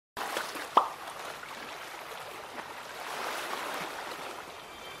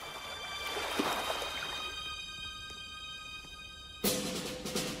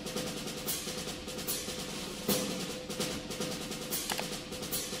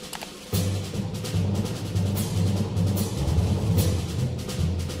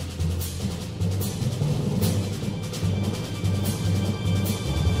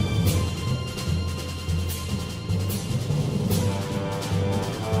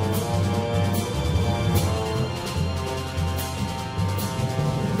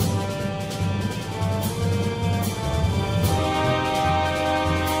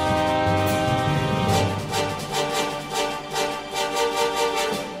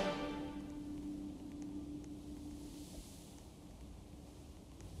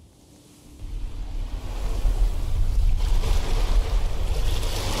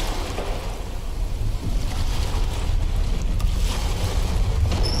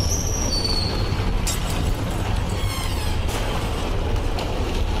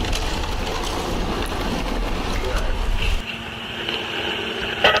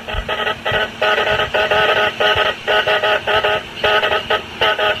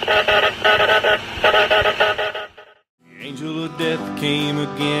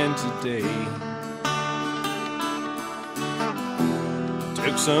again today.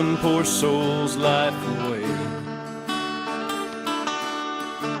 Took some poor soul's life away.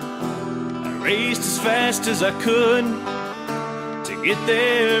 I raced as fast as I could to get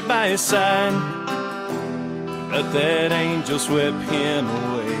there by his side, but that angel swept him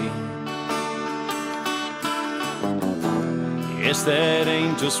away. Yes, that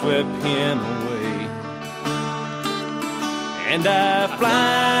angel swept him away. And I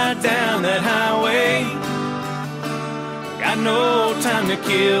fly down that highway, got no time to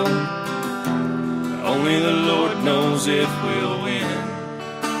kill. Only the Lord knows if we'll win.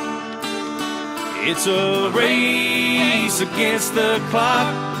 It's a race against the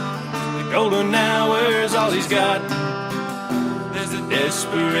clock. The golden hour's all he's got. There's a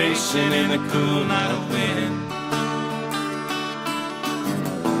desperation in the cool night wind.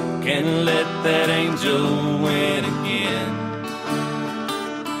 Can't let that angel win again.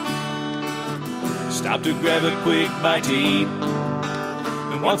 Stop to grab a quick bite to eat,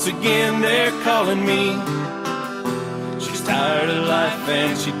 and once again they're calling me. She's tired of life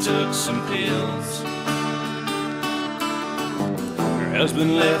and she took some pills. Her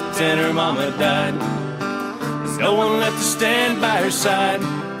husband left and her mama died. There's no one left to stand by her side.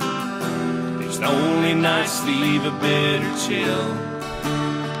 These lonely nights leave a bitter chill,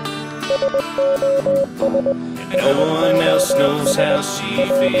 and no one else knows how she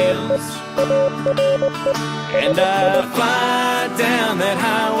feels. And I fly down that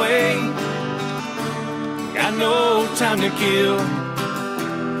highway, got no time to kill.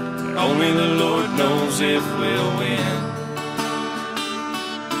 Only the Lord knows if we'll win.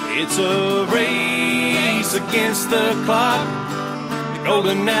 It's a race against the clock. The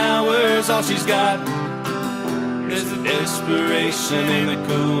golden hour's all she's got. There's a desperation in the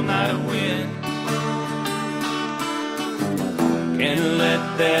cool night wind. Can't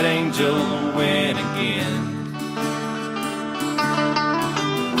let that angel win again.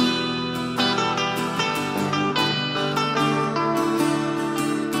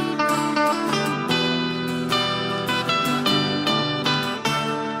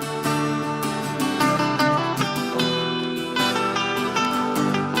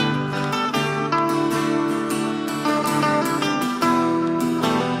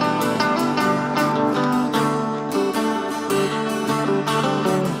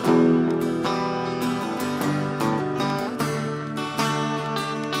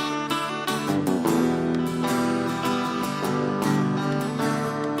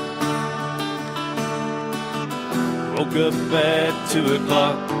 Woke up at 2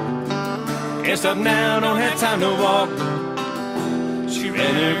 o'clock. Can't stop now, don't have time to walk. She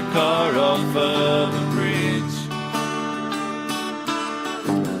ran her car off of a bridge.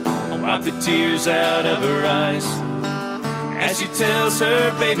 I'll wipe the tears out of her eyes as she tells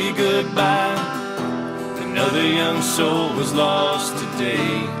her baby goodbye. Another young soul was lost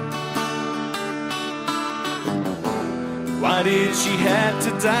today. Why did she have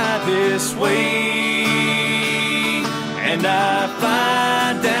to die this way? And I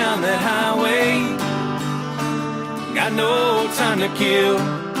fly down that highway, got no time to kill.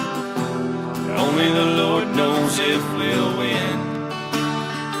 Only the Lord knows if we'll win.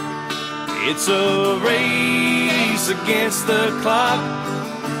 It's a race against the clock.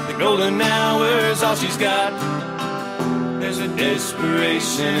 The golden hour's all she's got. There's a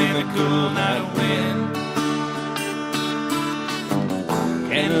desperation in the cool night wind.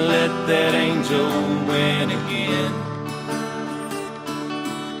 Can't let that angel win again.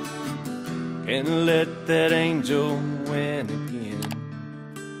 And let that angel win again.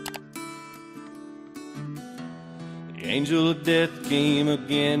 The angel of death came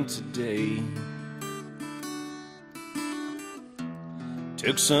again today.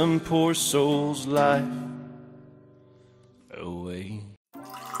 Took some poor soul's life away.